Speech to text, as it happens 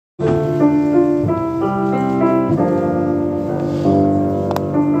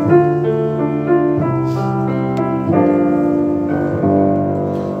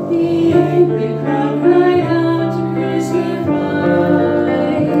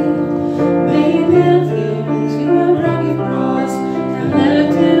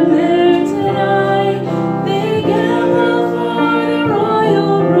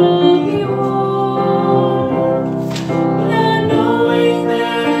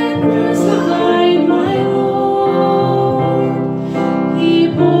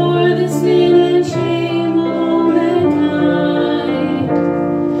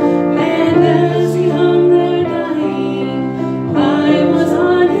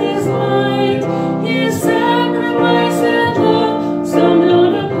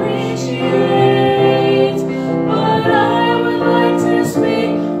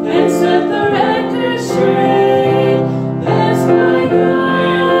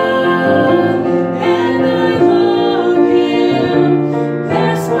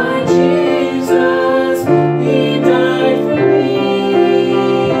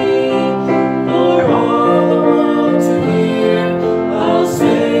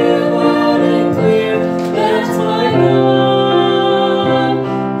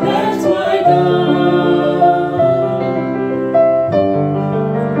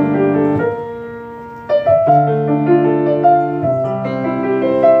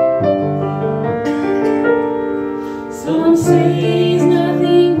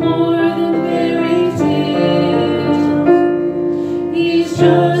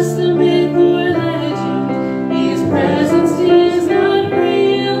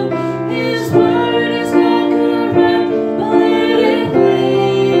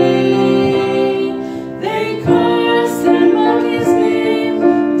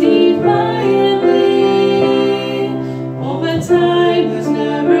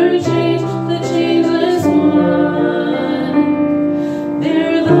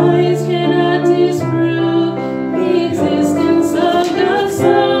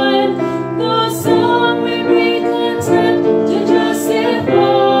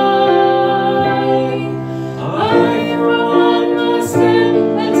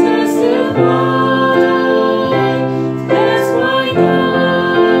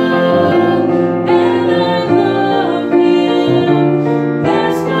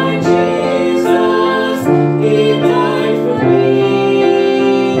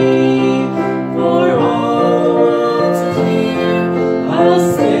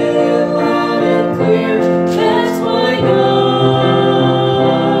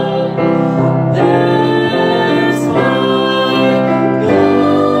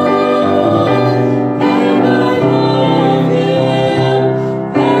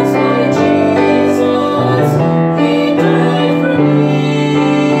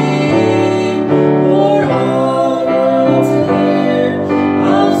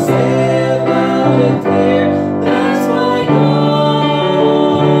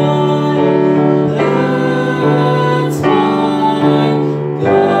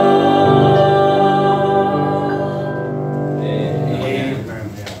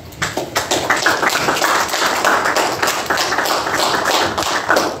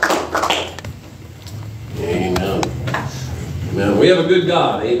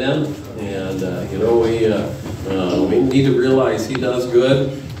God, amen. And we need to realize He does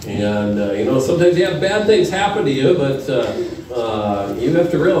good. And sometimes you have bad things happen to you, but you have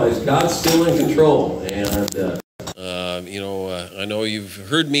to realize God's still in control. And I know you've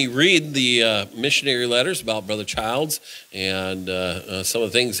heard me read the missionary letters about Brother Childs and some of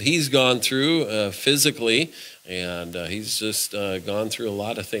the things he's gone through physically. And he's just gone through a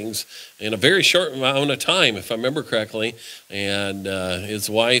lot of things in a very short amount of time, if I remember correctly. And his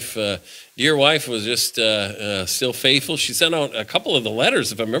wife, dear wife, was just still faithful. She sent out a couple of the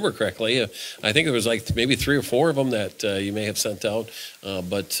letters, if I remember correctly. I think there was like maybe 3 or 4 of them that you may have sent out.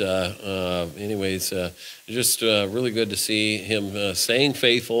 Anyways, just really good to see him staying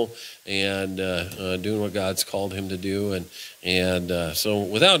faithful and doing what God's called him to do. And so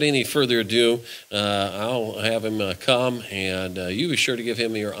without any further ado, I'll have him come, and you be sure to give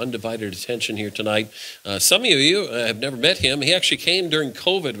him your undivided attention here tonight. Some of you have never met him. He actually came during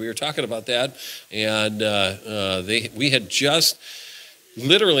COVID. We were talking about that, and we had just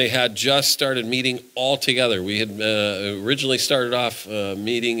started meeting all together. We had originally started off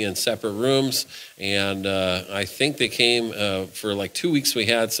meeting in separate rooms, and I think they came for like 2 weeks. We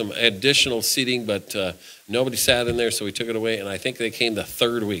had some additional seating, but nobody sat in there, so we took it away, and I think they came the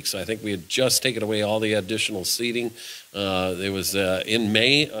 3rd week. So I think we had just taken away all the additional seating. It was in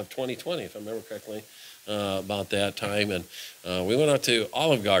May of 2020, if I remember correctly, about that time, and we went out to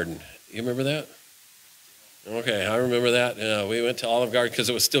Olive Garden. You remember that? Okay, I remember that. We went to Olive Garden because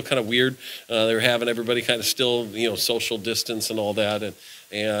it was still kind of weird. They were having everybody kind of still, social distance and all that.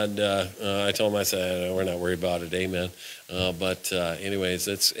 And I told them, I said, we're not worried about it, amen. Anyways,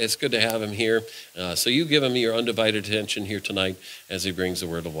 it's good to have him here. So you give him your undivided attention here tonight as he brings the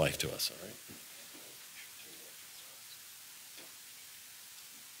word of life to us, all right?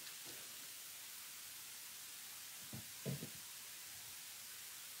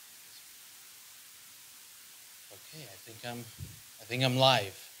 I think I'm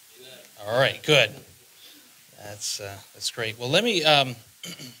live. All right, good. That's great. Well, let me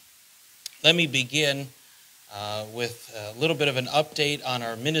begin with a little bit of an update on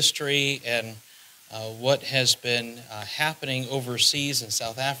our ministry and what has been happening overseas in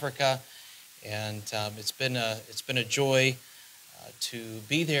South Africa. And it's been a joy to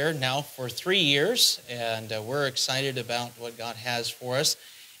be there now for 3 years, and we're excited about what God has for us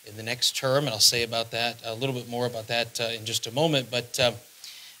in the next term, and I'll say about that a little bit more about that in just a moment. But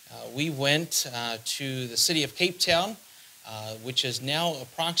we went to the city of Cape Town, which is now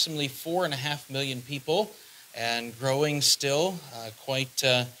approximately 4.5 million people and growing still quite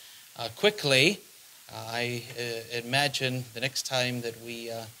quickly. I imagine the next time that we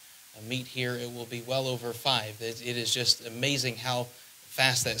meet here, it will be well over 5. It is just amazing how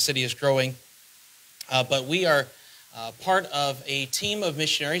fast that city is growing. But we are part of a team of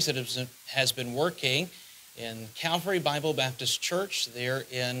missionaries that has been working in Calvary Bible Baptist Church. They're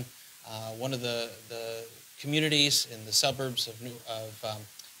in one of the communities in the suburbs of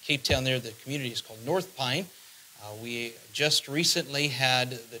Cape Town there. The community is called North Pine. We just recently had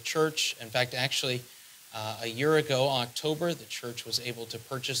the church, in fact, actually a year ago, October, the church was able to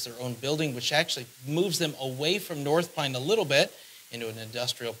purchase their own building, which actually moves them away from North Pine a little bit into an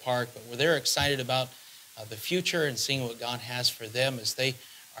industrial park. But they're excited about the future and seeing what God has for them as they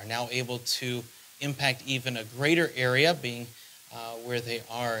are now able to impact even a greater area, being where they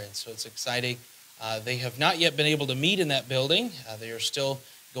are. And so it's exciting. They have not yet been able to meet in that building. They are still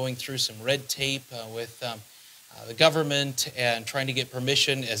going through some red tape with the government and trying to get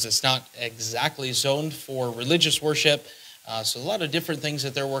permission, as it's not exactly zoned for religious worship. So a lot of different things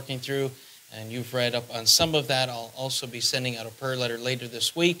that they're working through, and you've read up on some of that. I'll also be sending out a prayer letter later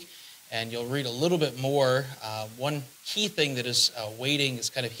this week, and you'll read a little bit more. One key thing that is waiting, is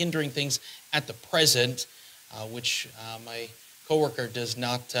kind of hindering things at the present, which my coworker does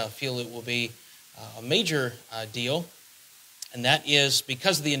not feel it will be a major deal. And that is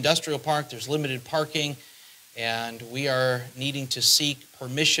because of the industrial park, there's limited parking, and we are needing to seek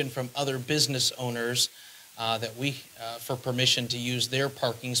permission from other business owners for permission to use their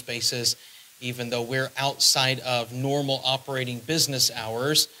parking spaces, even though we're outside of normal operating business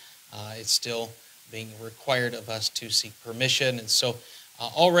hours. It's still being required of us to seek permission. And so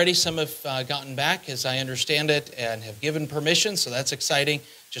already some have gotten back, as I understand it, and have given permission, so that's exciting.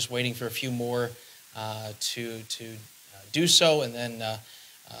 Just waiting for a few more to do so, and then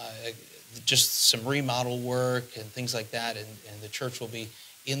just some remodel work and things like that, and the church will be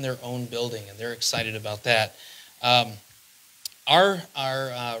in their own building, and they're excited about that. Our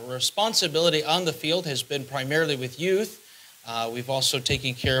responsibility on the field has been primarily with youth. We've also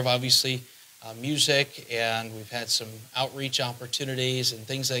taken care of, obviously, music, and we've had some outreach opportunities and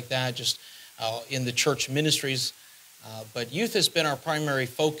things like that just in the church ministries. But youth has been our primary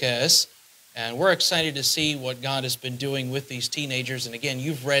focus, and we're excited to see what God has been doing with these teenagers. And again,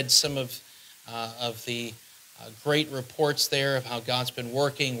 you've read some of the great reports there of how God's been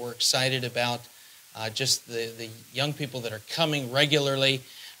working. We're excited about just the young people that are coming regularly.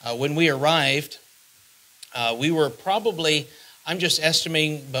 When we arrived, we were probably, I'm just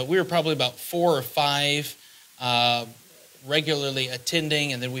estimating, but we were probably about 4 or 5 regularly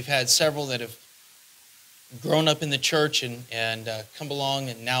attending, and then we've had several that have grown up in the church and come along,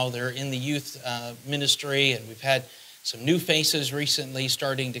 and now they're in the youth ministry, and we've had some new faces recently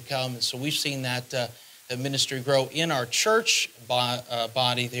starting to come, and so we've seen that the ministry grow in our church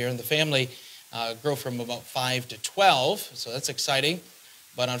body there, and the family grow from about 5 to 12, so that's exciting.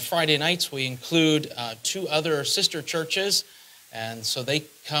 But on Friday nights, we include 2 other sister churches, and so they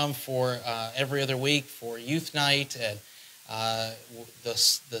come for every other week for youth night. And the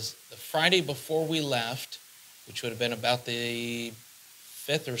Friday before we left, which would have been about the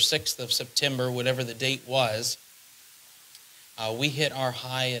 5th or 6th of September, whatever the date was, we hit our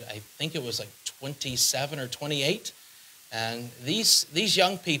high at, I think it was like 27 or 28. And these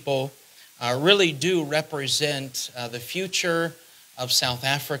young people really do represent the future of South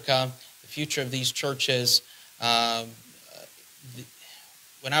Africa, the future of these churches.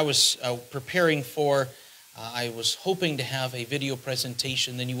 When I was preparing for, I was hoping to have a video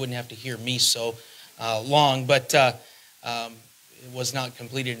presentation, then you wouldn't have to hear me so long, but it was not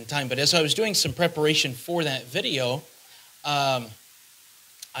completed in time. But as I was doing some preparation for that video, I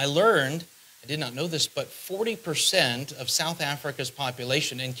learned, I did not know this, but 40% of South Africa's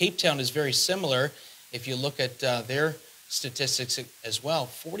population, and Cape Town is very similar if you look at their statistics as well,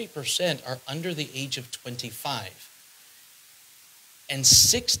 40% are under the age of 25. And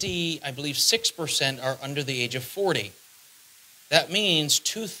 6% are under the age of 40. That means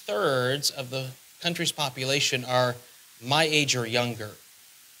 2/3 of the country's population are my age or younger.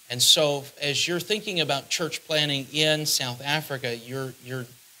 And so as you're thinking about church planning in South Africa, you're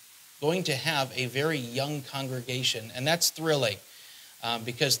going to have a very young congregation, and that's thrilling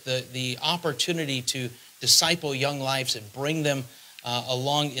because the opportunity to disciple young lives and bring them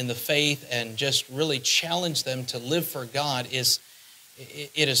along in the faith and just really challenge them to live for God is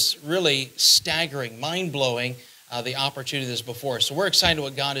really staggering, mind-blowing, the opportunity that's before us. So we're excited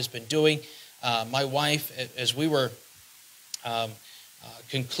what God has been doing. My wife, as we were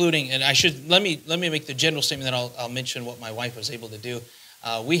concluding, and let me make the general statement, then I'll mention what my wife was able to do.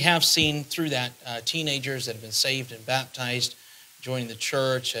 We have seen through that teenagers that have been saved and baptized, joining the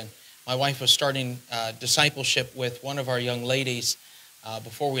church, and my wife was starting discipleship with one of our young ladies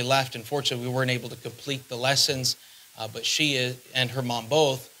before we left. Unfortunately, we weren't able to complete the lessons, but she and her mom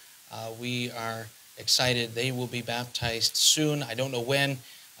both, we are excited. They will be baptized soon. I don't know when.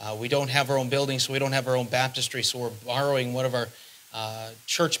 We don't have our own building, so we don't have our own baptistry, so we're borrowing one of our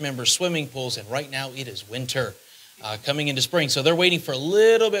church members' swimming pools, and right now it is winter coming into spring. So they're waiting for a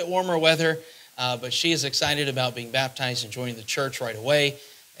little bit warmer weather, but she is excited about being baptized and joining the church right away.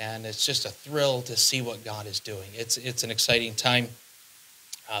 And it's just a thrill to see what God is doing. It's an exciting time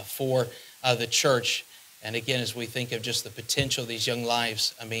for the church. And again, as we think of just the potential of these young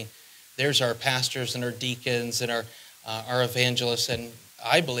lives, I mean, there's our pastors and our deacons and our evangelists, and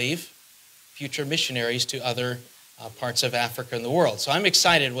I believe future missionaries to other parts of Africa and the world. So I'm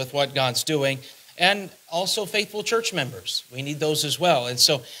excited with what God's doing. And also faithful church members. We need those as well. And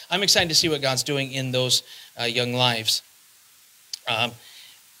so I'm excited to see what God's doing in those young lives.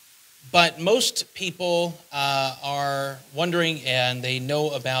 But most people are wondering, and they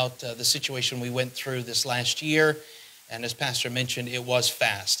know about the situation we went through this last year. And as Pastor mentioned, it was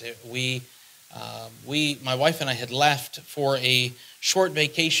fast. My wife and I had left for a short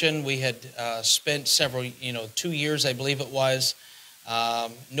vacation. We had spent 2 years, I believe it was,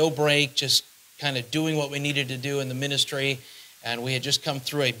 no break, just kind of doing what we needed to do in the ministry. And we had just come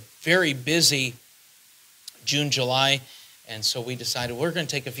through a very busy June, July. And so we decided we're going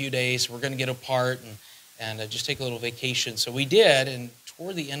to take a few days, we're going to get apart and just take a little vacation. So we did, and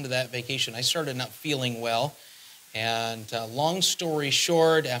toward the end of that vacation, I started not feeling well. And long story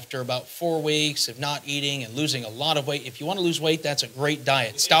short, after about 4 weeks of not eating and losing a lot of weight, if you want to lose weight, that's a great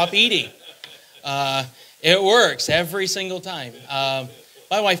diet. Stop eating. It works every single time.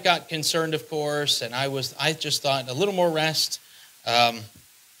 My wife got concerned, of course, and I just thought a little more rest,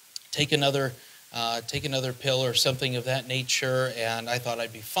 take another pill or something of that nature, and I thought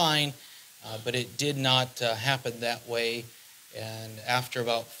I'd be fine, but it did not happen that way. And after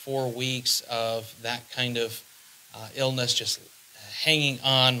about 4 weeks of that kind of illness, just hanging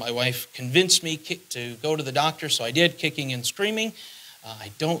on. My wife convinced me to go to the doctor, so I did, kicking and screaming.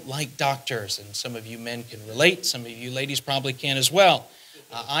 I don't like doctors, and some of you men can relate. Some of you ladies probably can as well.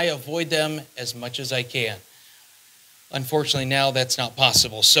 I avoid them as much as I can. Unfortunately, now that's not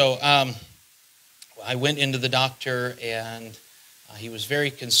possible. So I went into the doctor, and he was very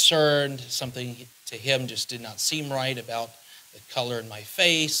concerned. Something to him just did not seem right about the color in my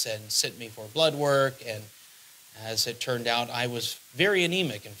face, and sent me for blood work. And as it turned out, I was very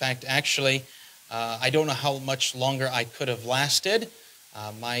anemic. In fact, actually, I don't know how much longer I could have lasted.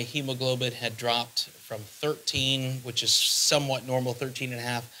 My hemoglobin had dropped from 13, which is somewhat normal, 13 and a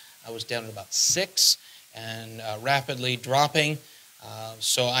half. I was down to about 6 and rapidly dropping.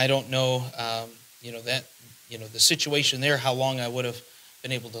 So I don't know, the situation there, how long I would have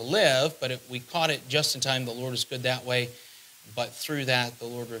been able to live, but we caught it just in time. The Lord is good that way. But through that, the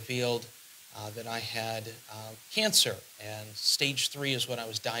Lord revealed that I had cancer, and stage 3 is what I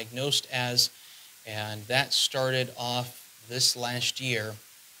was diagnosed as, and that started off this last year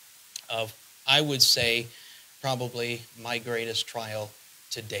of, I would say, probably my greatest trial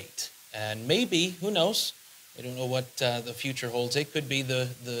to date. And maybe, who knows, I don't know what the future holds. It could be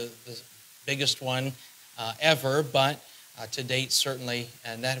the biggest one ever, but to date, certainly,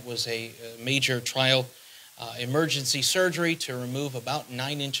 and that was a major trial, emergency surgery to remove about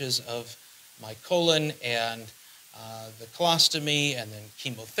 9 inches of my colon, and the colostomy, and then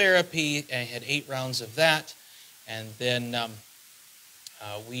chemotherapy. I had 8 rounds of that. And then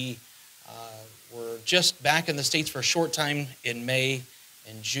we were just back in the States for a short time in May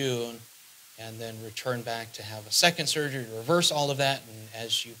and June, and then returned back to have a second surgery to reverse all of that. And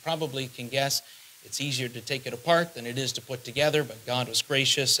as you probably can guess, it's easier to take it apart than it is to put together, but God was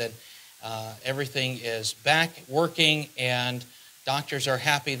gracious, and everything is back working, and doctors are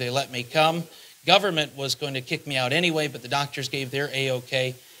happy they let me come. Government was going to kick me out anyway, but the doctors gave their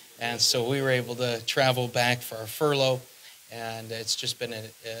A-OK. And so we were able to travel back for our furlough, and it's just been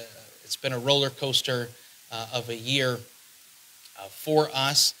a roller coaster of a year for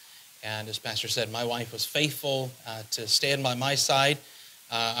us. And as Pastor said, my wife was faithful to stand by my side.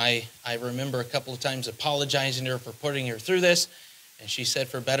 I remember a couple of times apologizing to her for putting her through this, and she said,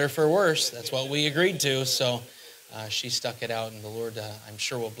 for better, for worse. That's what we agreed to. So she stuck it out, and the Lord, I'm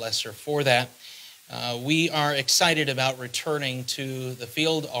sure, will bless her for that. We are excited about returning to the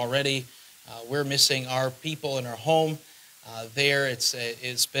field already. We're missing our people in our home there.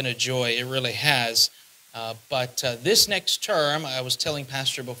 It's been a joy. It really has. But this next term, I was telling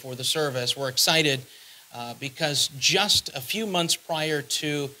Pastor before the service, we're excited because just a few months prior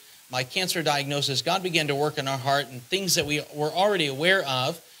to my cancer diagnosis, God began to work in our heart, and things that we were already aware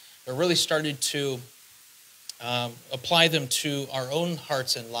of, but really started to apply them to our own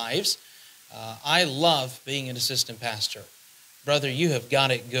hearts and lives. I love being an assistant pastor. Brother, you have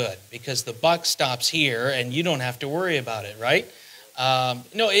got it good, because the buck stops here and you don't have to worry about it, right?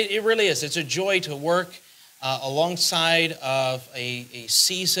 No, it really is. It's a joy to work alongside of a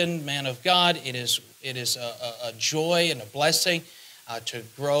seasoned man of God. It is a joy and a blessing to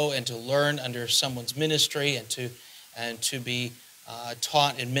grow and to learn under someone's ministry, and to be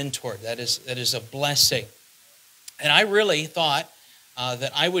taught and mentored. That is a blessing. And I really thought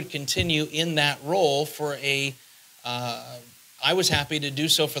that I would continue in that role for I was happy to do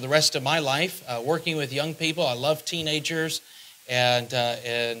so for the rest of my life, working with young people. I love teenagers, and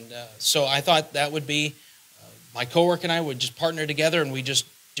so I thought that would be, my coworker and I would just partner together, and we just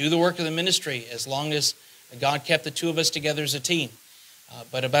do the work of the ministry as long as God kept the two of us together as a team.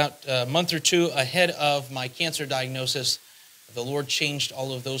 But about a month or two ahead of my cancer diagnosis, the Lord changed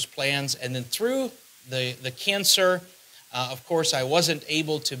all of those plans, and then through the cancer, of course, I wasn't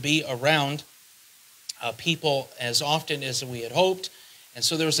able to be around people as often as we had hoped. And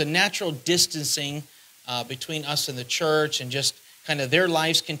so there was a natural distancing between us and the church, and just kind of their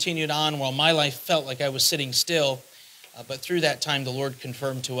lives continued on while my life felt like I was sitting still. But through that time, the Lord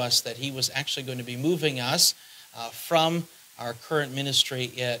confirmed to us that He was actually going to be moving us from our current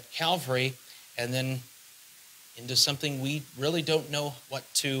ministry at Calvary, and then into something we really don't know what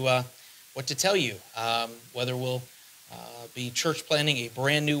to tell you, whether we'll be church planting a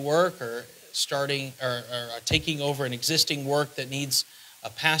brand new work, or starting or taking over an existing work that needs a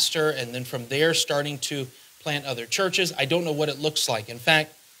pastor, and then from there starting to plant other churches. I don't know what it looks like. In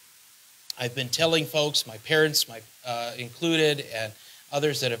fact, I've been telling folks, my parents included, and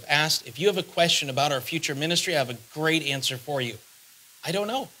others that have asked, if you have a question about our future ministry, I have a great answer for you. I don't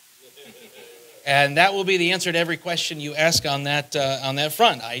know. And that will be the answer to every question you ask on that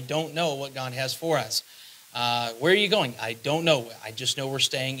front. I don't know what God has for us. Where are you going? I don't know. I just know we're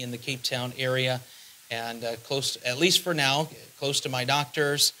staying in the Cape Town area, and close, at least for now, close to my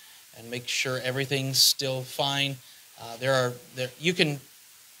doctors and make sure everything's still fine. You can,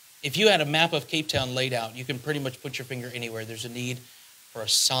 if you had a map of Cape Town laid out, you can pretty much put your finger anywhere. There's a need for a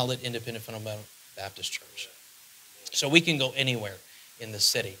solid independent fundamental Baptist church. So we can go anywhere in the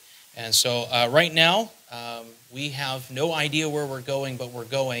city. And so right now, we have no idea where we're going, but we're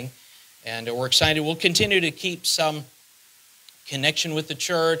going. And we're excited. We'll continue to keep some connection with the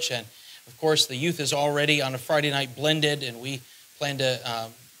church. And, of course, the youth is already on a Friday night blended, and we plan to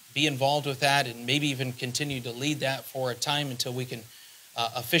be involved with that and maybe even continue to lead that for a time until we can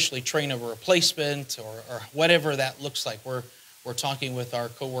officially train a replacement or whatever that looks like. We're talking with our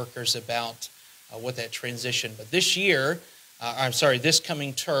coworkers about what that transition. But this year, this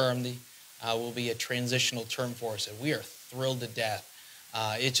coming term will be a transitional term for us, and we are thrilled to death.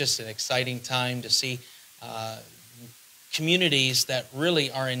 It's just an exciting time to see communities that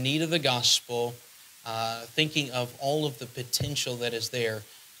really are in need of the gospel, thinking of all of the potential that is there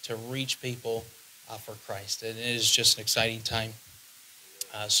to reach people for Christ. And it is just an exciting time.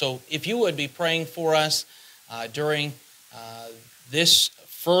 So if you would be praying for us during this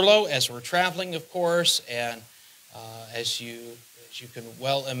furlough as we're traveling, of course, and as you can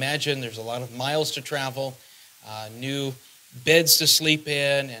well imagine, there's a lot of miles to travel, new beds to sleep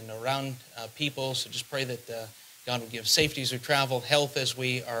in and around people. So just pray that God will give safety as we travel, health as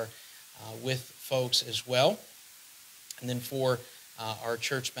we are with folks as well. And then for our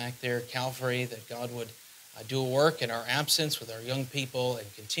church back there, Calvary, that God would do a work in our absence with our young people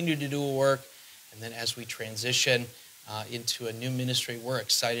and continue to do a work. And then as we transition into a new ministry, we're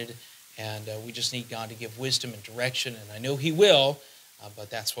excited, and we just need God to give wisdom and direction, and I know He will, but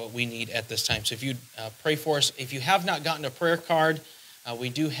that's what we need at this time. So if you'd pray for us. If you have not gotten a prayer card, we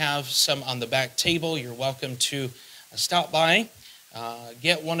do have some on the back table. You're welcome to stop by,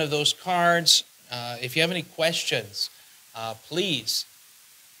 get one of those cards. If you have any questions, please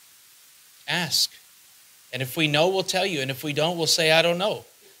ask. And if we know, we'll tell you. And if we don't, we'll say, I don't know.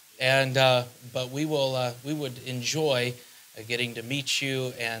 And but we would enjoy getting to meet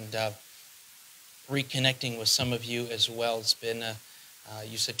you and reconnecting with some of you as well. It's been,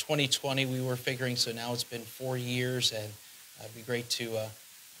 you said 2020 we were figuring, so now it's been 4 years, and it'd be great to,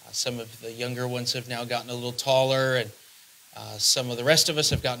 some of the younger ones have now gotten a little taller, and some of the rest of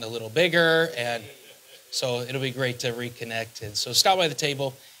us have gotten a little bigger, and so it'll be great to reconnect. And so stop by the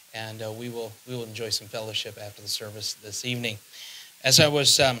table, and we will enjoy some fellowship after the service this evening. As I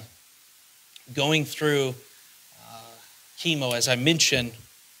was going through chemo, as I mentioned,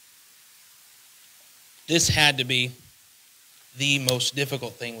 this had to be the most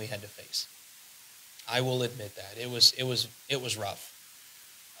difficult thing we had to face. I will admit that it was rough.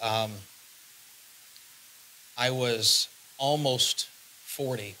 I was almost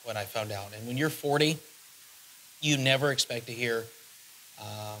 40 when I found out, and when you're 40, you never expect to hear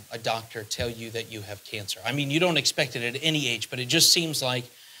a doctor tell you that you have cancer. I mean, you don't expect it at any age, but it just seems like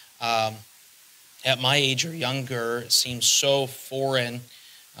at my age or younger, it seems so foreign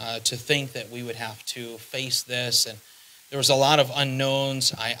to think that we would have to face this. And there was a lot of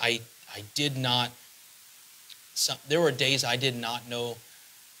unknowns. I did not, there were days I did not know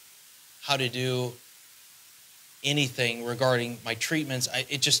how to do anything regarding my treatments.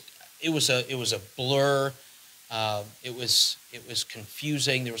 It was a blur. It was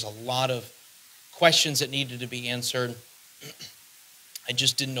confusing. There was a lot of questions that needed to be answered. I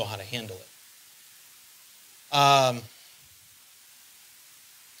just didn't know how to handle it.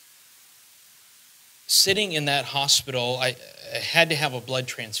 Sitting in that hospital, I had to have a blood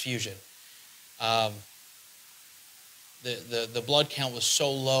transfusion. The blood count was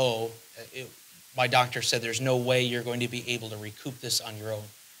so low, my doctor said there's no way you're going to be able to recoup this on your own.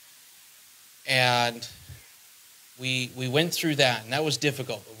 And we went through that, and that was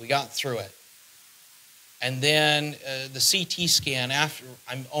difficult, but we got through it. And then the CT scan, after,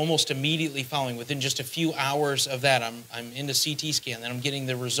 I'm almost immediately following, within just a few hours of that, I'm in the CT scan, and I'm getting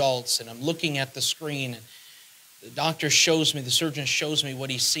the results, and I'm looking at the screen, and the doctor shows me, the surgeon shows me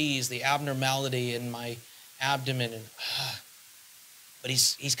what he sees, the abnormality in my abdomen, and but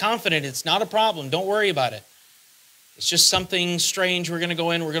he's confident it's not a problem, don't worry about it. It's just something strange. We're going to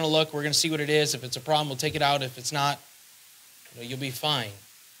go in, we're going to look, we're going to see what it is. If it's a problem, we'll take it out. If it's not, you'll be fine.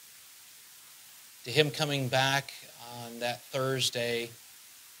 To him coming back on that Thursday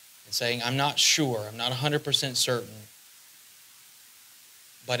and saying, I'm not sure, I'm not 100% certain,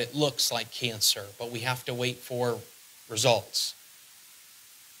 but it looks like cancer, but we have to wait for results.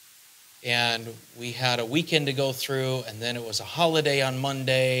 And we had a weekend to go through, and then it was a holiday on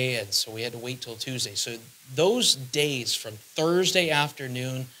Monday, and so we had to wait till Tuesday. So those days from Thursday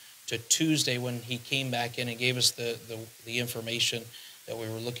afternoon to Tuesday when he came back in and gave us the information that we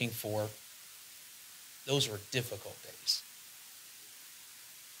were looking for. Those were difficult days.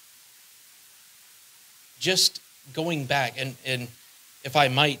 Just going back, and if I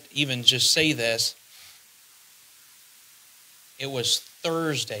might even just say this, it was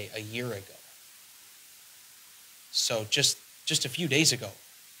Thursday a year ago. So just a few days ago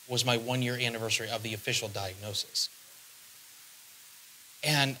was my 1-year anniversary of the official diagnosis.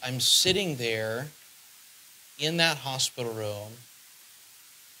 And I'm sitting there in that hospital room,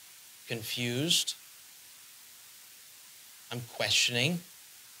 confused. I'm questioning.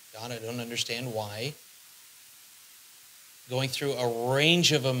 God, I don't understand why. Going through a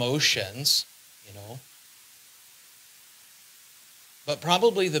range of emotions, you know. But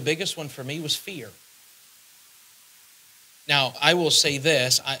probably the biggest one for me was fear. Now, I will say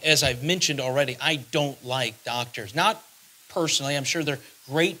this, as I've mentioned already, I don't like doctors. Not personally, I'm sure they're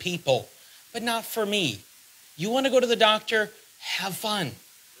great people, but not for me. You want to go to the doctor, have fun.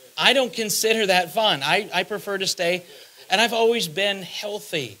 I don't consider that fun. I prefer to stay, and I've always been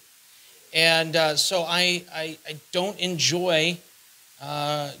healthy. And so I don't enjoy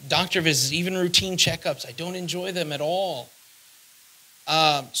doctor visits, even routine checkups. I don't enjoy them at all.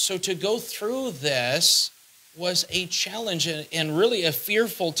 So to go through this was a challenge and really a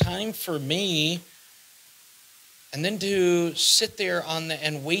fearful time for me. And then to sit there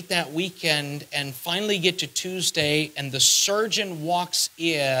and wait that weekend and finally get to Tuesday, and the surgeon walks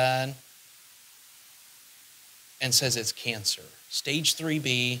in and says it's cancer, stage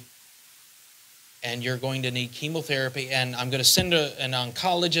 3B, and you're going to need chemotherapy, and I'm going to send an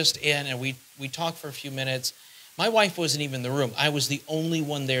oncologist in, and we talked for a few minutes. My wife wasn't even in the room. I was the only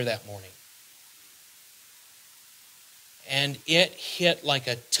one there that morning. And it hit like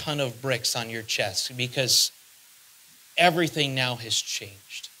a ton of bricks on your chest because everything now has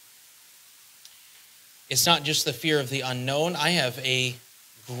changed. It's not just the fear of the unknown. I have a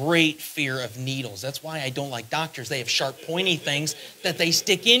great fear of needles. That's why I don't like doctors. They have sharp, pointy things that they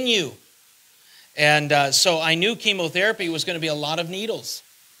stick in you. And so I knew chemotherapy was going to be a lot of needles.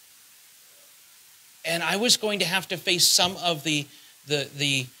 And I was going to have to face some of the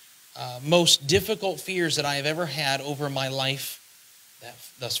most difficult fears that I have ever had over my life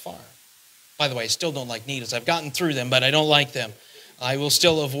thus far. By the way, I still don't like needles. I've gotten through them, but I don't like them. I will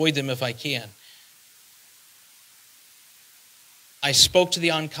still avoid them if I can. I spoke to the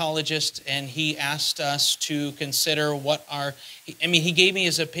oncologist, and he asked us to consider he gave me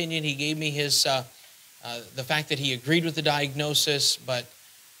his opinion. He gave me his, the fact that he agreed with the diagnosis, but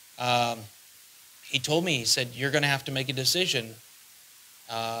he told me, he said, you're going to have to make a decision.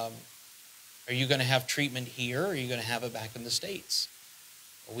 Are you going to have treatment here, or are you going to have it back in the States?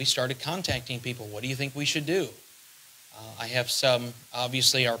 Well, we started contacting people. What do you think we should do? I have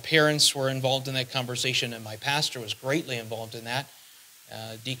obviously our parents were involved in that conversation, and my pastor was greatly involved in that.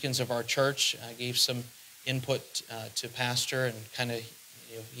 Deacons of our church gave some input to pastor, and kind of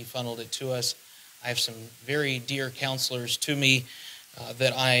he funneled it to us. I have some very dear counselors to me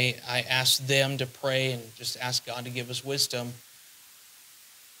that I asked them to pray and just ask God to give us wisdom.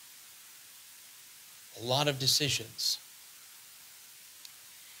 A lot of decisions.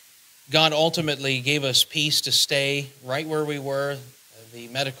 God ultimately gave us peace to stay right where we were. The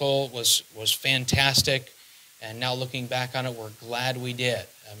medical was fantastic, and now looking back on it, we're glad we did.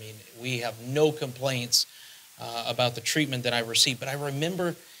 I mean, we have no complaints about the treatment that I received. But I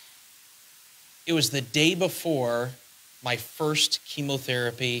remember it was the day before my first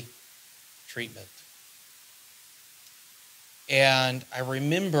chemotherapy treatment. And I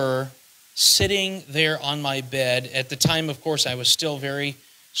remember sitting there on my bed. At the time, of course, I was still very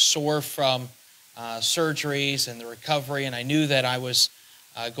sore from surgeries and the recovery, and I knew that I was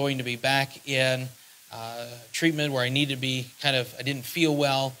going to be back in treatment where I needed to be I didn't feel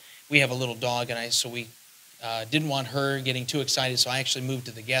well. We have a little dog, and so we didn't want her getting too excited, so I actually moved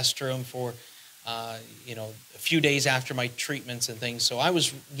to the guest room for a few days after my treatments and things. So I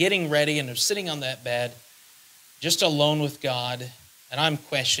was getting ready, and I'm sitting on that bed just alone with God, and I'm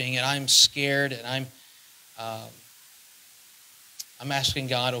questioning, and I'm scared, and I'm asking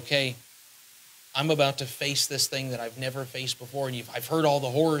God, okay, I'm about to face this thing that I've never faced before, and I've heard all the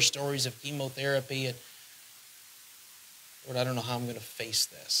horror stories of chemotherapy, and Lord, I don't know how I'm going to face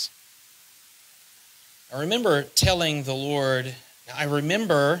this. I remember telling the Lord, I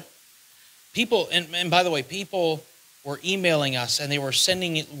remember people, and by the way, people were emailing us, and they were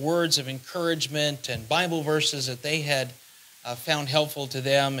sending words of encouragement and Bible verses that they had found helpful to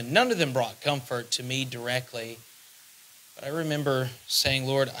them, and none of them brought comfort to me directly. But I remember saying,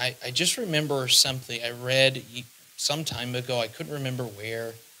 Lord, I just remember something I read some time ago. I couldn't remember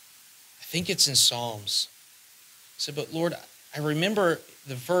where. think it's in Psalms. I said, but Lord, I remember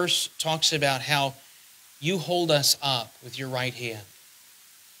the verse talks about how you hold us up with your right hand.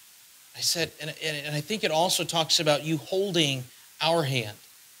 I said, and I think it also talks about you holding our hand.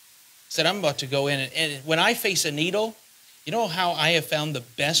 I said, I'm about to go in, and when I face a needle, you know how I have found the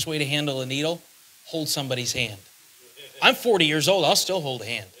best way to handle a needle? Hold somebody's hand. I'm 40 years old, I'll still hold a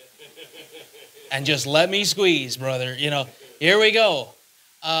hand. And just let me squeeze, brother. You know, here we go.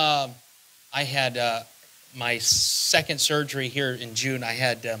 I had my second surgery here in June. I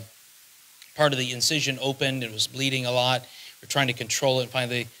had part of the incision opened. It was bleeding a lot. We're trying to control it. And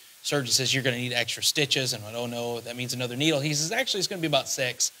finally, the surgeon says, you're going to need extra stitches. And I went, oh, no, that means another needle. He says, actually, it's going to be about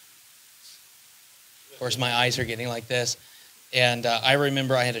 6. Of course, my eyes are getting like this. And I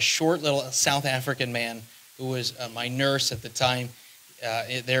remember I had a short little South African man who was my nurse at the time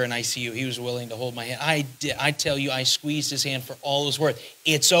there in ICU. He was willing to hold my hand. I tell you, I squeezed his hand for all it was worth.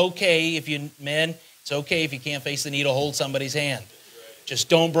 It's okay if you, men, it's okay if you can't face the needle, hold somebody's hand. Just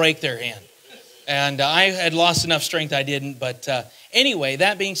don't break their hand. And I had lost enough strength, I didn't. But anyway,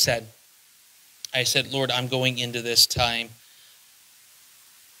 that being said, I said, Lord, I'm going into this time,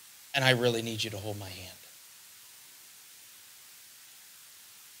 and I really need you to hold my hand.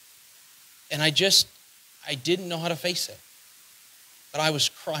 And I didn't know how to face it. But I was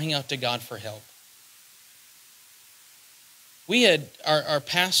crying out to God for help. We had, our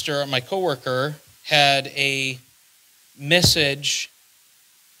pastor, my coworker, had a message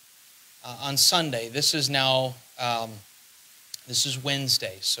on Sunday. This is now, this is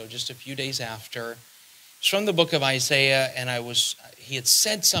Wednesday, so just a few days after. It's from the book of Isaiah, and he had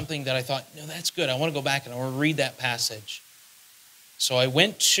said something that I thought, no, that's good. I want to go back and I want to read that passage. So I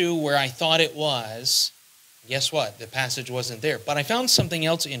went to where I thought it was. Guess what? The passage wasn't there. But I found something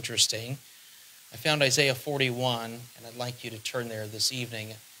else interesting. I found Isaiah 41, and I'd like you to turn there this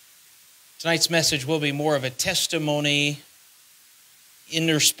evening. Tonight's message will be more of a testimony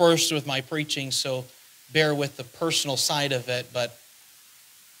interspersed with my preaching, so bear with the personal side of it. But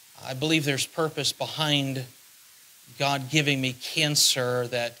I believe there's purpose behind God giving me cancer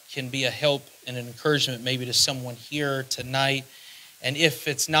that can be a help and an encouragement maybe to someone here tonight. And if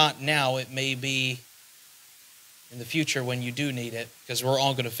it's not now, it may be in the future when you do need it, because we're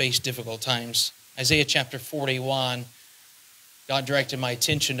all going to face difficult times. Isaiah chapter 41, God directed my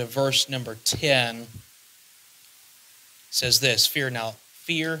attention to verse number 10. It says this, fear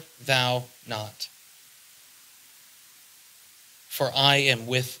thou not, for I am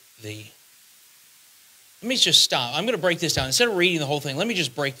with thee. Let me just stop. I'm going to break this down. Instead of reading the whole thing, let me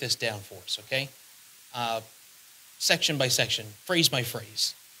just break this down for us, okay? Section by section, phrase by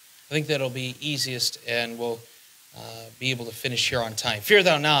phrase. I think that'll be easiest, and we'll be able to finish here on time. Fear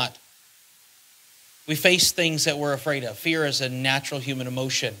thou not. We face things that we're afraid of. Fear is a natural human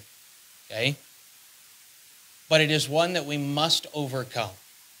emotion, okay? But it is one that we must overcome.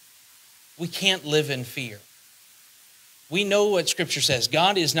 We can't live in fear. We know what Scripture says.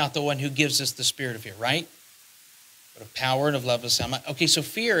 God is not the one who gives us the spirit of fear, right? But of power and of love. Okay, so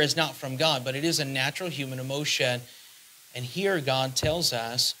fear is not from God, but it is a natural human emotion. And here God tells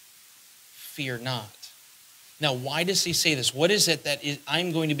us, fear not. Now, why does he say this? What is it that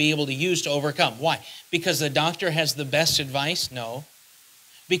I'm going to be able to use to overcome? Why? Because the doctor has the best advice? No.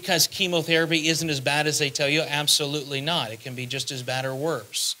 Because chemotherapy isn't as bad as they tell you? Absolutely not. It can be just as bad or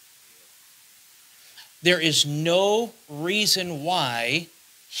worse. There is no reason why,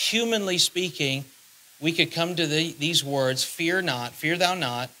 humanly speaking, we could come to these words, fear not, fear thou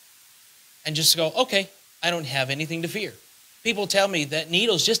not, and just go, okay, I don't have anything to fear. People tell me that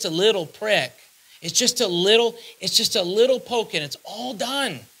needle's just a little prick. It's just a little poke and it's all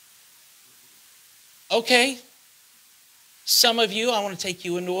done. Okay. Some of you, I want to take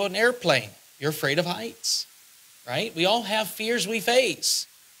you into an airplane. You're afraid of heights, right? We all have fears we face.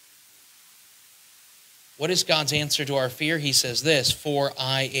 What is God's answer to our fear? He says this, for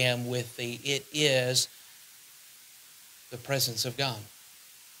I am with thee. It is the presence of God.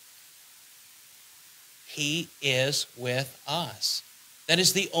 He is with us. That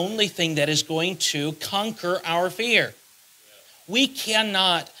is the only thing that is going to conquer our fear. We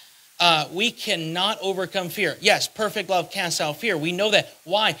cannot overcome fear. Yes, perfect love casts out fear. We know that.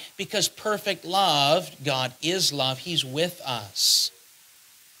 Why? Because perfect love, God is love, he's with us.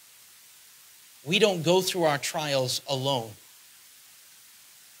 We don't go through our trials alone.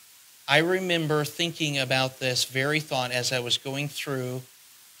 I remember thinking about this very thought as I was going through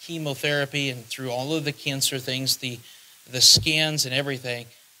chemotherapy and through all of the cancer things, the scans and everything.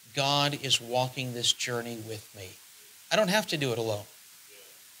 God is walking this journey with me. I don't have to do it alone.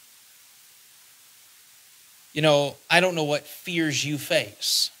 You know, I don't know what fears you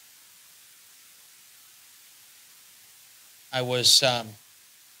face. I was,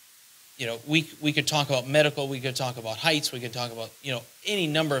 we could talk about medical, we could talk about heights, we could talk about, any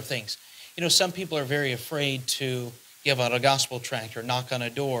number of things. Some people are very afraid to give out a gospel tract or knock on a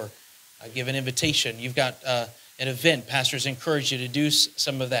door, give an invitation. You've got an event. Pastors encourage you to do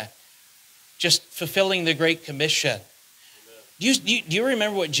some of that. Just fulfilling the Great Commission. Do you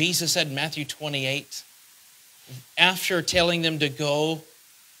remember what Jesus said in Matthew 28? After telling them to go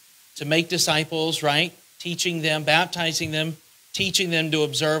to make disciples, right? Teaching them, baptizing them, teaching them to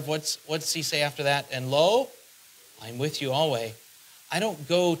observe. What's he say after that? And lo, I'm with you always. I don't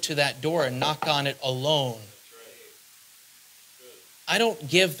go to that door and knock on it alone. I don't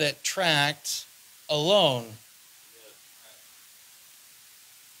give that tract alone.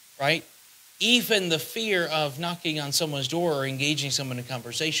 Right? Even the fear of knocking on someone's door or engaging someone in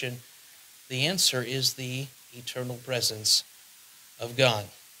conversation, the answer is the eternal presence of God.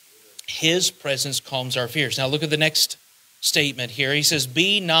 His presence calms our fears. Now look at the next statement here. He says,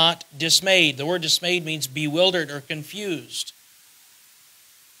 be not dismayed. The word dismayed means bewildered or confused.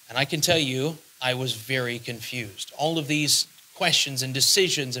 And I can tell you, I was very confused. All of these questions and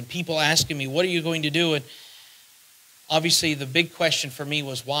decisions and people asking me, what are you going to do? And obviously the big question for me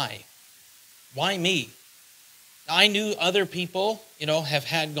was why? Why me? I knew other people,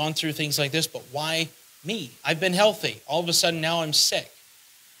 have gone through things like this, but why me? I've been healthy. All of a sudden now I'm sick.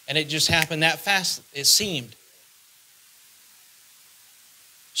 And it just happened that fast, it seemed.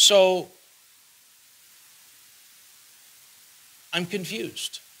 So I'm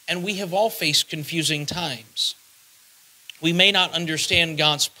confused. And we have all faced confusing times. We may not understand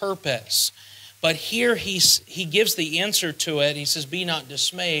God's purpose, but here he gives the answer to it. He says, be not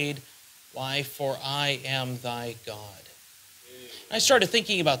dismayed. Why? For I am thy God. And I started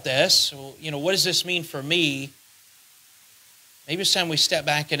thinking about this. What does this mean for me? Maybe it's time we step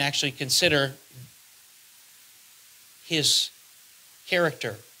back and actually consider his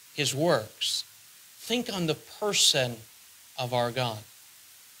character, his works. Think on the person of our God.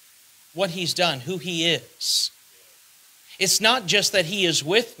 What he's done, who he is. It's not just that he is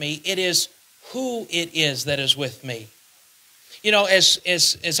with me, it is who it is that is with me.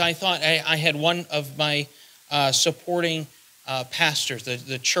 As I thought, I had one of my supporting pastors,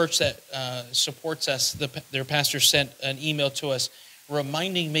 the church that supports us, their pastor sent an email to us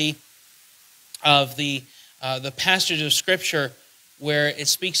reminding me of the passage of Scripture where it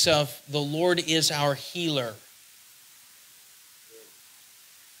speaks of the Lord is our healer.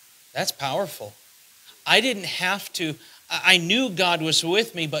 That's powerful. I didn't have to, I knew God was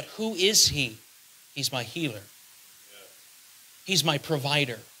with me, but who is he? He's my healer. He's my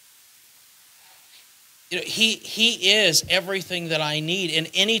provider. He is everything that I need. And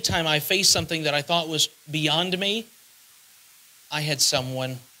anytime I faced something that I thought was beyond me, I had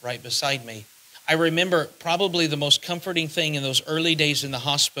someone right beside me. I remember probably the most comforting thing in those early days in the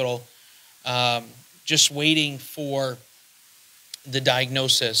hospital, just waiting for the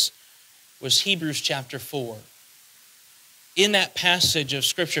diagnosis, was Hebrews chapter 4. In that passage of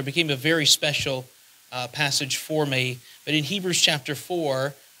Scripture, it became a very special passage for me. But in Hebrews chapter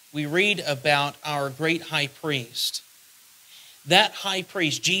 4, we read about our great high priest. That high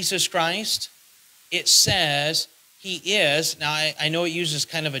priest, Jesus Christ, it says he is, now I know it uses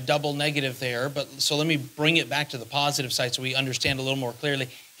kind of a double negative there, but so let me bring it back to the positive side so we understand a little more clearly.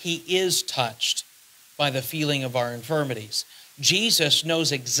 He is touched by the feeling of our infirmities. Jesus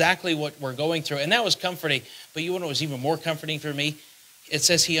knows exactly what we're going through, and that was comforting. But you know what was even more comforting for me? It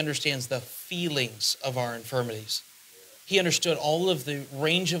says he understands the feelings of our infirmities. He understood all of the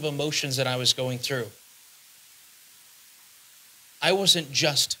range of emotions that I was going through. I wasn't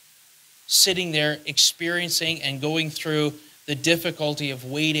just sitting there experiencing and going through the difficulty of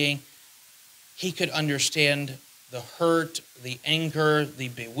waiting. He could understand the hurt, the anger, the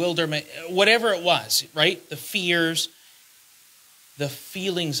bewilderment, whatever it was, right? The fears, the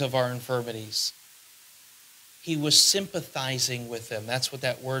feelings of our infirmities. He was sympathizing with them. That's what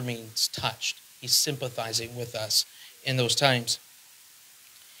that word means, touched. He's sympathizing with us in those times.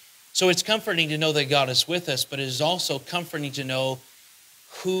 So it's comforting to know that God is with us, but it is also comforting to know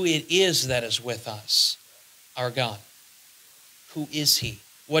who it is that is with us, our God. Who is he?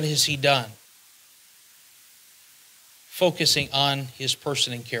 What has he done? Focusing on his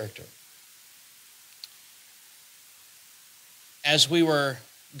person and character. As we were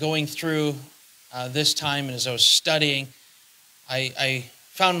going through this time and as I was studying, I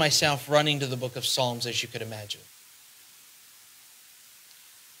found myself running to the book of Psalms, as you could imagine.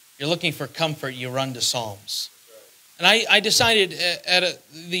 You're looking for comfort, you run to Psalms. And I decided at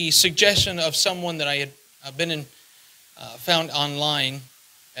the suggestion of someone that I had found online,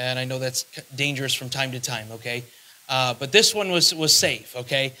 and I know that's dangerous from time to time, okay? But this one was safe,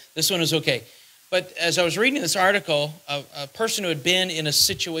 okay? This one was okay. But as I was reading this article, a person who had been in a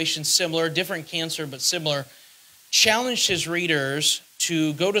situation similar, different cancer but similar, challenged his readers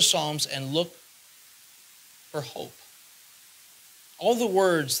to go to Psalms and look for hope. All the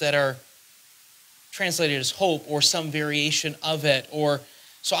words that are translated as hope or some variation of it.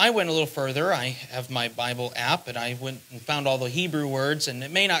 So I went a little further. I have my Bible app, and I went and found all the Hebrew words, and it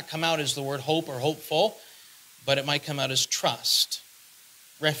may not come out as the word hope or hopeful, but it might come out as trust,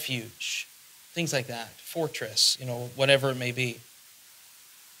 refuge, things like that, fortress, whatever it may be.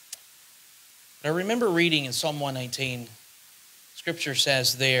 But I remember reading in Psalm 119, Scripture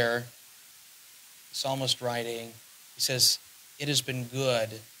says there, the psalmist writing, he says, "It has been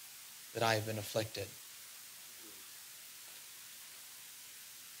good that I have been afflicted."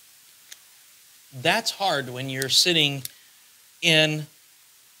 That's hard when you're sitting in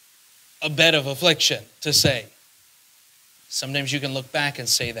a bed of affliction to say. Sometimes you can look back and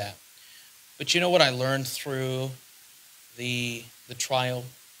say that. But you know what I learned through the trial?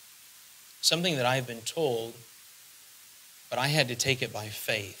 Something that I've been told, but I had to take it by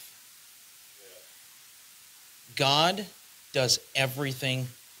faith. God does everything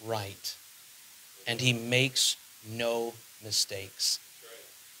right, and He makes no mistakes.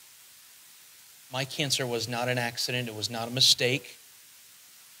 My cancer was not an accident. It was not a mistake.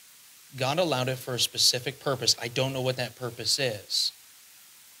 God allowed it for a specific purpose. I don't know what that purpose is.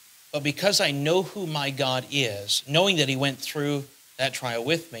 But because I know who my God is, knowing that He went through that trial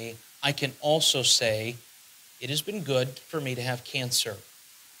with me, I can also say, it has been good for me to have cancer.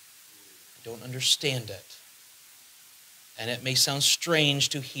 I don't understand it. And it may sound strange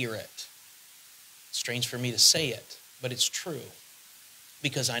to hear it. It's strange for me to say it, but it's true.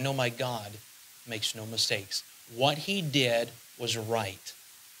 Because I know my God makes no mistakes. What He did was right.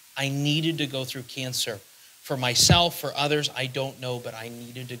 I needed to go through cancer. For myself, for others, I don't know, but I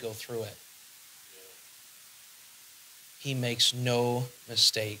needed to go through it. He makes no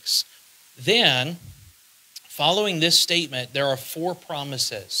mistakes. Then, following this statement, there are 4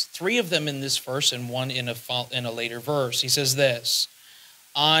 promises. 3 of them in this verse and 1 in a later verse. He says this,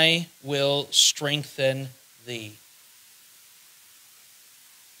 "I will strengthen thee."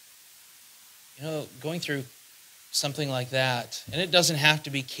 Going through something like that, and it doesn't have to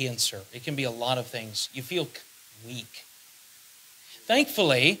be cancer. It can be a lot of things. You feel weak.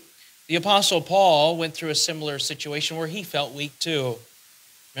 Thankfully, the Apostle Paul went through a similar situation where he felt weak too.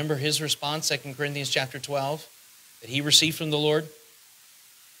 Remember his response, 2 Corinthians chapter 12, that he received from the Lord?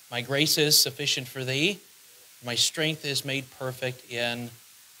 "My grace is sufficient for thee. My strength is made perfect in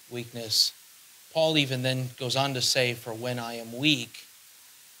weakness." Paul even then goes on to say, "For when I am weak,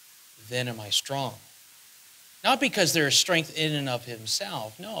 then am I strong." Not because there is strength in and of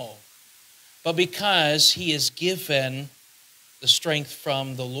himself, no. But because he is given the strength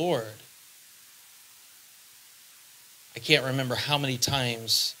from the Lord. I can't remember how many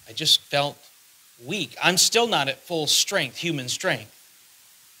times I just felt weak. I'm still not at full strength, human strength.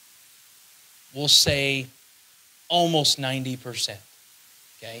 We'll say almost 90%,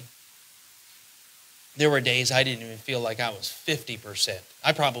 okay? There were days I didn't even feel like I was 50%.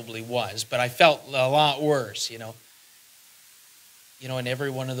 I probably was, but I felt a lot worse, in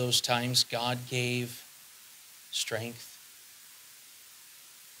every one of those times, God gave strength.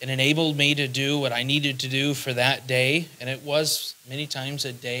 It enabled me to do what I needed to do for that day, and it was many times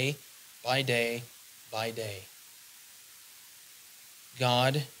a day by day by day.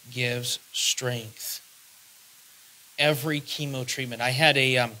 God gives strength. Every chemo treatment. I had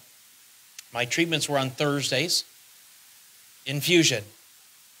my treatments were on Thursdays. Infusion,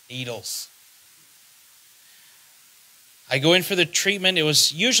 needles. I go in for the treatment. It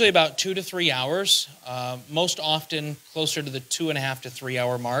was usually about 2 to 3 hours, most often closer to the 2.5 to 3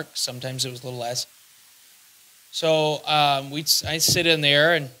 hour mark. Sometimes it was a little less. So I sit in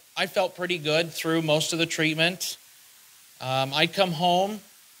there, and I felt pretty good through most of the treatment. I'd come home,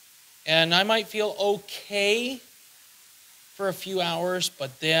 and I might feel okay for a few hours,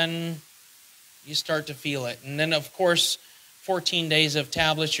 but then you start to feel it. And then, of course, 14 days of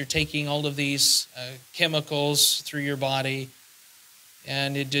tablets, you're taking all of these chemicals through your body,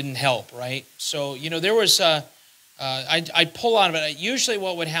 and it didn't help, right? So, there was, I'd pull on it. Usually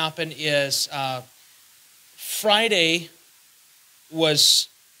what would happen is Friday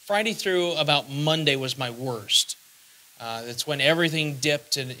through about Monday was my worst. That's when everything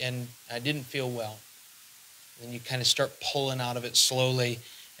dipped and I didn't feel well. Then you kind of start pulling out of it slowly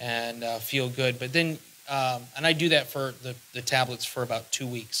and feel good. But then, and I do that for the tablets for about 2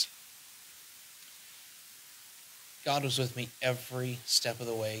 weeks. God was with me every step of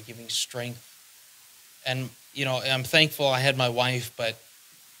the way, giving strength And, I'm thankful I had my wife, but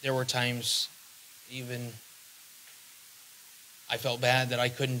there were times even I felt bad that I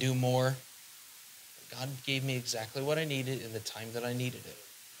couldn't do more. God gave me exactly what I needed in the time that I needed it.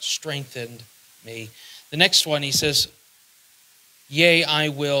 Strengthened me. The next one, he says, yea, I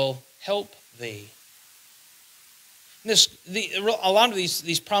will help thee. A lot of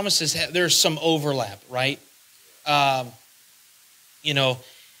these promises, there's some overlap, right? I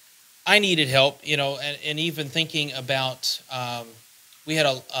needed help, and even thinking about, we had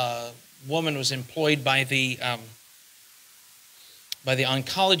a woman was employed by the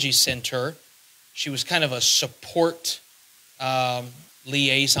oncology center. She was kind of a support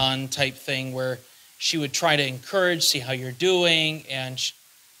liaison type thing where she would try to encourage, see how you're doing, and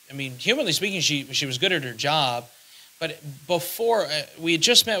humanly speaking, she was good at her job. But before, we had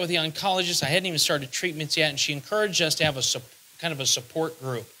just met with the oncologist. I hadn't even started treatments yet, and she encouraged us to have kind of a support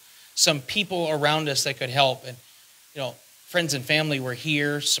group, some people around us that could help. And, friends and family were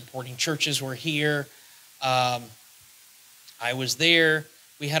here, supporting churches were here. I was there.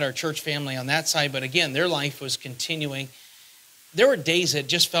 We had our church family on that side, but again, their life was continuing. There were days that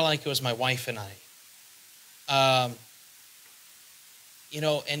just felt like it was my wife and I.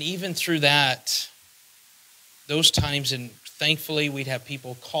 And even through those times, and thankfully we'd have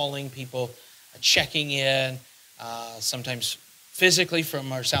people calling, people checking in, sometimes physically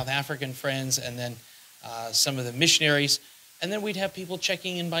from our South African friends, and then some of the missionaries. And then we'd have people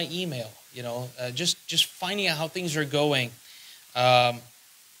checking in by email, just finding out how things are going. But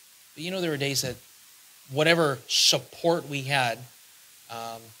there were days that whatever support we had,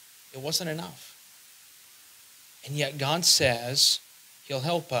 it wasn't enough. And yet God says He'll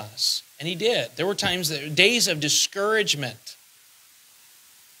help us. And He did. There were days of discouragement.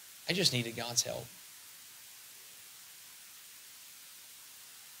 I just needed God's help.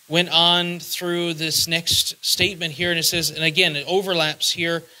 Went on through this next statement here, and it says, and again, it overlaps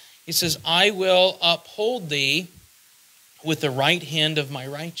here. He says, I will uphold thee with the right hand of my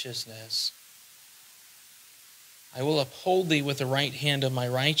righteousness. I will uphold thee with the right hand of my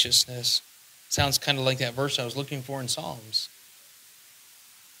righteousness. Sounds kind of like that verse I was looking for in Psalms.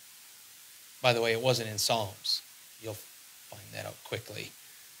 By the way, it wasn't in Psalms. You'll find that out quickly.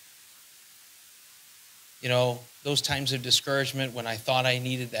 Those times of discouragement when I thought I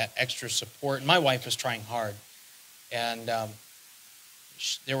needed that extra support. And my wife was trying hard. And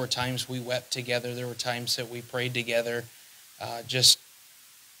there were times we wept together. There were times that we prayed together.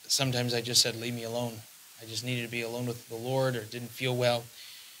 Sometimes I just said, leave me alone. I just needed to be alone with the Lord, or didn't feel well.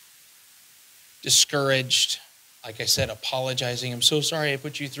 Discouraged. Like I said, apologizing. I'm so sorry I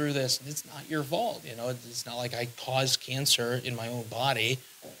put you through this. It's not your fault. It's not like I caused cancer in my own body.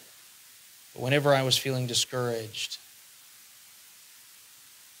 But whenever I was feeling discouraged,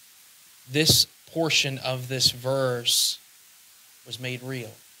 this portion of this verse was made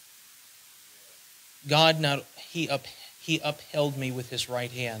real. God, He upheld me with His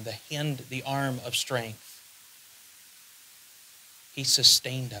right hand, the arm of strength. He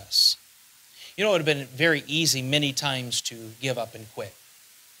sustained us. It would have been very easy many times to give up and quit.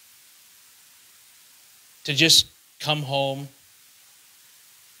 To just come home.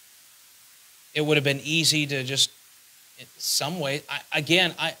 It would have been easy to just, in some way,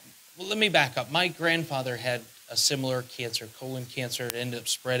 let me back up. My grandfather had a similar cancer, colon cancer. It ended up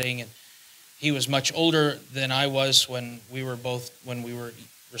spreading, and he was much older than I was when we were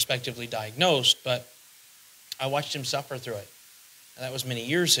respectively diagnosed, but I watched him suffer through it. And that was many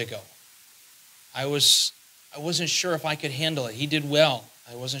years ago. I wasn't sure if I could handle it. He did well.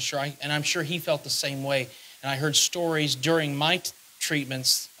 I wasn't sure, and I'm sure he felt the same way. And I heard stories during my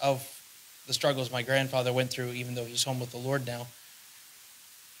treatments of the struggles my grandfather went through, even though he's home with the Lord now.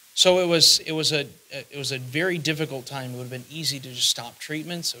 So it was a very difficult time. It would have been easy to just stop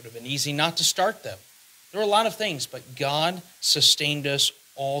treatments. It would have been easy not to start them. There were a lot of things, but God sustained us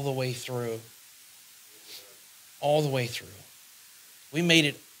all the way through. All the way through. We made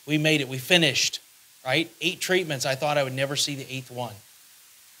it. We finished, right? 8 treatments. I thought I would never see the 8th one.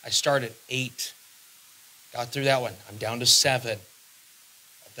 I started 8. Got through that one. I'm down to 7.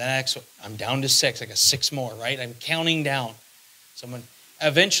 The next one, I'm down to 6. I got 6 more, right? I'm counting down.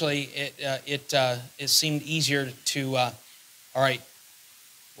 Eventually, it seemed easier to, all right.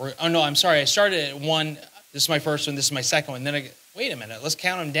 I'm sorry. I started at 1. This is my first one. This is my second one. Then wait a minute. Let's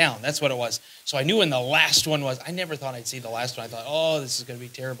count them down. That's what it was. So I knew when the last one was. I never thought I'd see the last one. I thought, oh, this is going to be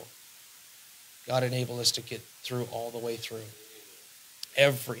terrible. God enabled us to get through all the way through.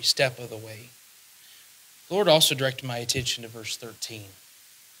 Every step of the way. The Lord also directed my attention to verse 13.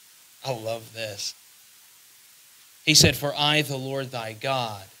 I love this. He said, for I, the Lord thy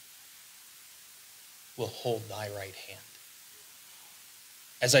God, will hold thy right hand.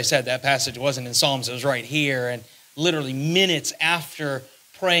 As I said, that passage wasn't in Psalms, it was right here. And literally minutes after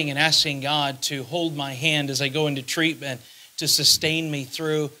praying and asking God to hold my hand as I go into treatment, to sustain me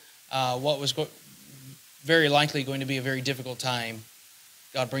through what was very likely going to be a very difficult time,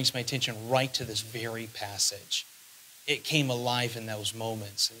 God brings my attention right to this very passage. It came alive in those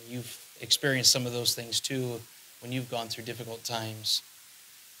moments. And you've experienced some of those things too when you've gone through difficult times.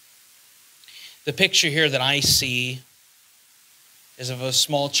 The picture here that I see is of a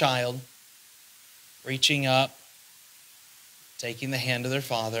small child reaching up, taking the hand of their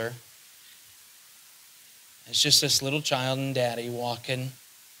father. It's just this little child and daddy walking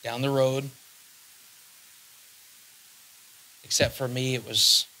down the road. Except for me, it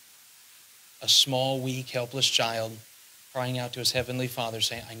was a small, weak, helpless child crying out to his heavenly Father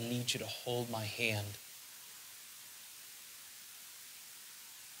saying, I need you to hold my hand.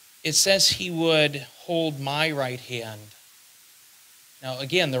 It says he would hold my right hand. Now,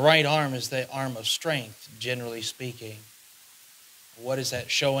 again, the right arm is the arm of strength, generally speaking. What is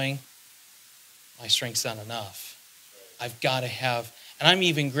that showing? My strength's not enough. I've got to have, and I'm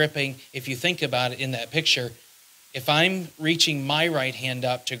even gripping, if you think about it in that picture, if I'm reaching my right hand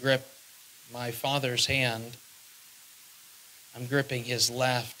up to grip my father's hand, I'm gripping his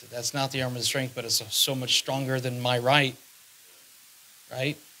left. That's not the arm of strength, but it's so much stronger than my right.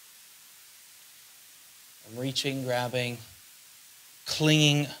 Right? I'm reaching, grabbing,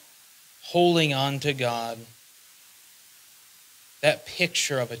 clinging, holding on to God. That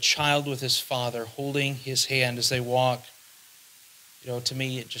picture of a child with his father holding his hand as they walk, to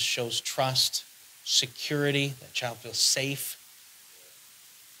me it just shows trust, security. That child feels safe.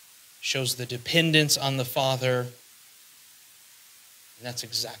 Shows the dependence on the father. And that's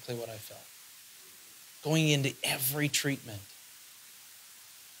exactly what I felt. Going into every treatment.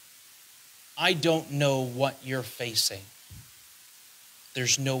 I don't know what you're facing.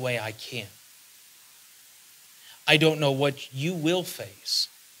 There's no way I can. I don't know what you will face.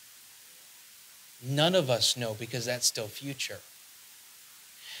 None of us know because that's still future.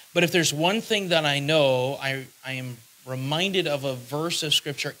 But if there's one thing that I know, I am reminded of a verse of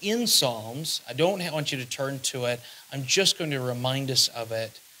Scripture in Psalms. I don't want you to turn to it. I'm just going to remind us of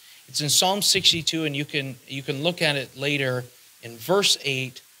it. It's in Psalm 62, and you can look at it later in verse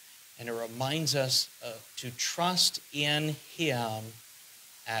 8, and it reminds us to trust in Him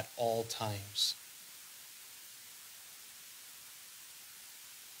at all times.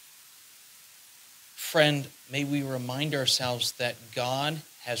 Friend, may we remind ourselves that God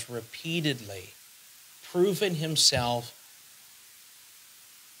has repeatedly proven Himself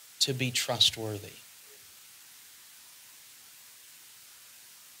to be trustworthy.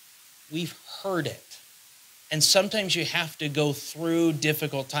 We've heard it. And sometimes you have to go through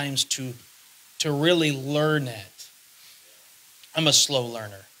difficult times to really learn it. I'm a slow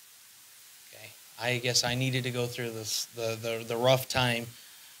learner. Okay, I guess I needed to go through the rough time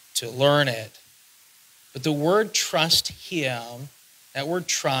to learn it. But the word trust Him, that word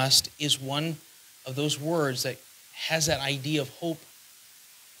trust is one of those words that has that idea of hope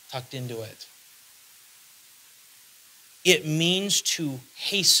tucked into it. It means to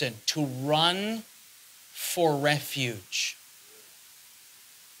hasten, to run for refuge.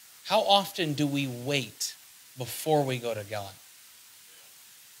 How often do we wait before we go to God?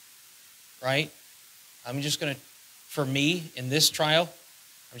 Right? I'm just going to, for me, in this trial,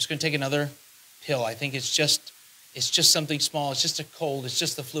 I'm just going to take another pill. I think it's just something small. It's just a cold. It's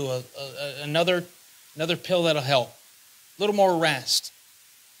just the flu. Another pill that'll help. A little more rest.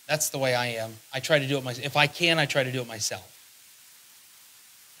 That's the way I am. I try to do it myself. If I can, I try to do it myself.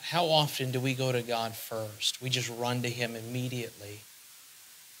 How often do we go to God first? We just run to Him immediately.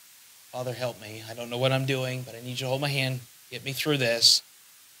 Father, help me. I don't know what I'm doing, but I need you to hold my hand. Get me through this.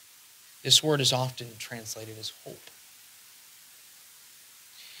 This word is often translated as hope.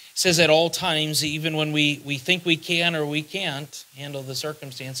 It says at all times, even when we think we can or we can't handle the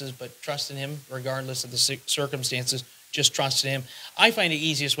circumstances, but trust in Him regardless of the circumstances, just trust in Him. I find it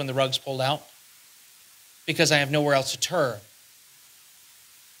easiest when the rug's pulled out because I have nowhere else to turn.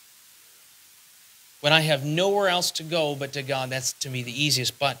 When I have nowhere else to go but to God, that's to me the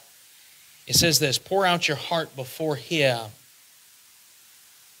easiest. But it says this, pour out your heart before Him.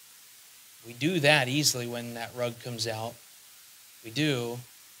 We do that easily when that rug comes out. We do.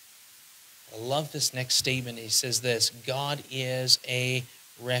 I love this next statement. He says this, God is a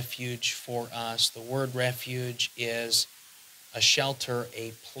refuge for us. The word refuge is a shelter,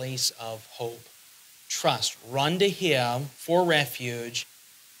 a place of hope. Trust. Run to Him for refuge.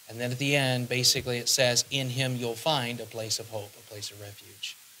 And then at the end, basically it says, in Him you'll find a place of hope, a place of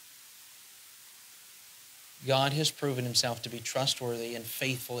refuge. God has proven himself to be trustworthy and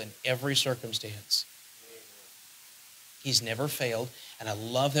faithful in every circumstance. He's never failed, and I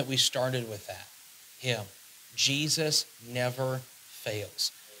love that we started with that. Him. Jesus never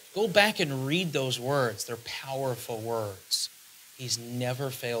fails. Go back and read those words. They're powerful words. He's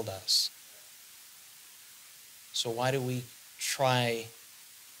never failed us. So why do we try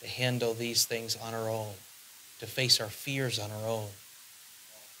to handle these things on our own, to face our fears on our own?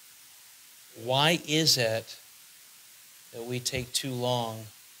 Why is it that we take too long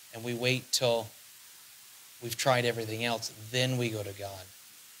and we wait till we've tried everything else, then we go to God?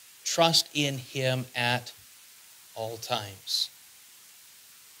 Trust in him at all times.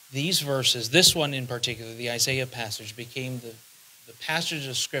 These verses, this one in particular, the Isaiah passage, became the passage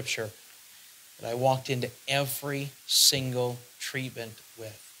of Scripture that I walked into every single treatment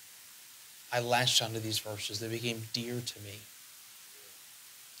with. I latched onto these verses. They became dear to me.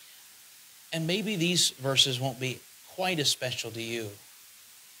 And maybe these verses won't be quite as special to you.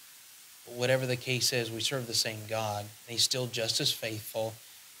 But whatever the case is, we serve the same God, and he's still just as faithful.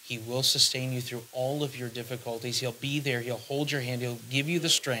 He will sustain you through all of your difficulties. He'll be there. He'll hold your hand. He'll give you the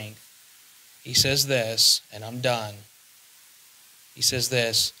strength. He says this, and I'm done. He says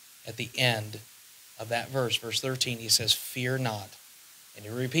this at the end of that verse, verse 13. He says, "Fear not." And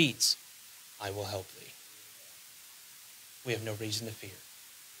he repeats, "I will help thee." We have no reason to fear.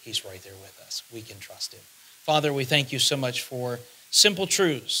 He's right there with us. We can trust him. Father, we thank you so much for simple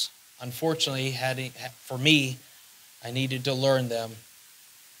truths. Unfortunately, for me, I needed to learn them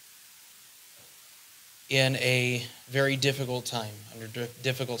in a very difficult time, under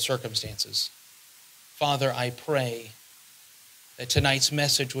difficult circumstances. Father, I pray that tonight's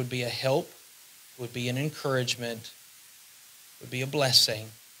message would be a help, would be an encouragement, would be a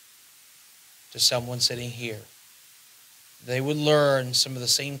blessing to someone sitting here. They would learn some of the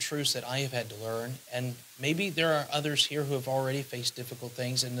same truths that I have had to learn, and maybe there are others here who have already faced difficult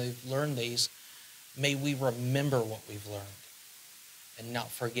things and they've learned these. May we remember what we've learned and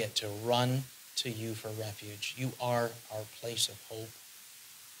not forget to run to you for refuge. You are our place of hope.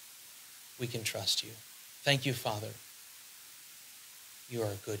 We can trust you. Thank you, Father. You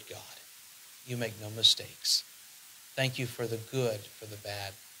are a good God. You make no mistakes. Thank you for the good, for the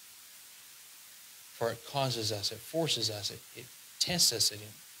bad. For it causes us, it forces us, it tests us, it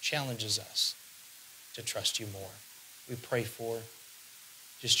challenges us to trust you more. We pray for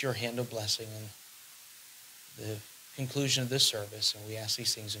just your hand of blessing and the conclusion of this service, and we ask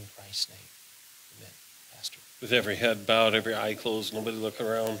these things in Christ's name. Amen. Pastor. With every head bowed, every eye closed, nobody looking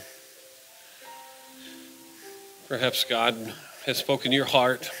around. Perhaps God has spoken to your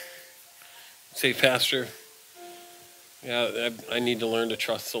heart. Say, Pastor, I need to learn to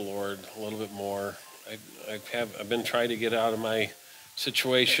trust the Lord a little bit more. I've been trying to get out of my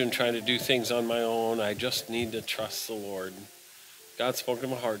situation, trying to do things on my own. I just need to trust the Lord. God spoke to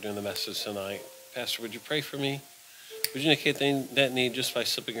my heart during the message tonight. Pastor, would you pray for me? Would you indicate that need just by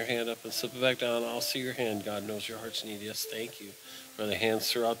slipping your hand up and slip it back down? I'll see your hand. God knows your heart's need. Yes, thank you for the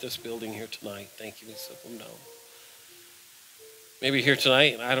hands throughout this building here tonight. Thank you. We slip them down. Maybe here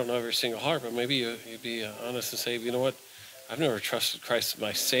tonight, and I don't know every single heart, but maybe you'd be honest and say, you know what? I've never trusted Christ as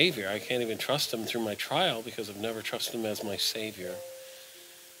my Savior. I can't even trust him through my trial because I've never trusted him as my Savior.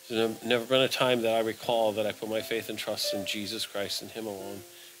 There's never been a time that I recall that I put my faith and trust in Jesus Christ and him alone.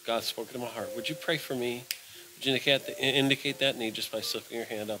 God spoke to my heart. Would you pray for me? Would you indicate that need just by slipping your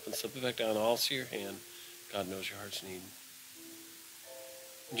hand up and slip it back down? I'll see your hand. God knows your heart's need.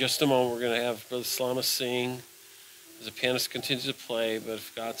 In just a moment, we're going to have Brother Salama sing as the pianist continues to play. But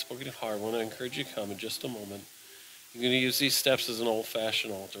if God's spoken to your heart, I want to encourage you to come in just a moment. You're going to use these steps as an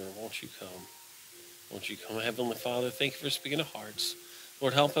old-fashioned altar. Won't you come? Won't you come? Heavenly Father, thank you for speaking to hearts.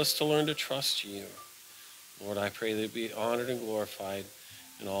 Lord, help us to learn to trust you. Lord, I pray that you be honored and glorified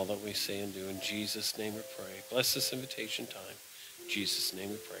in all that we say and do. In Jesus' name we pray. Bless this invitation time. In Jesus' name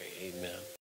we pray. Amen.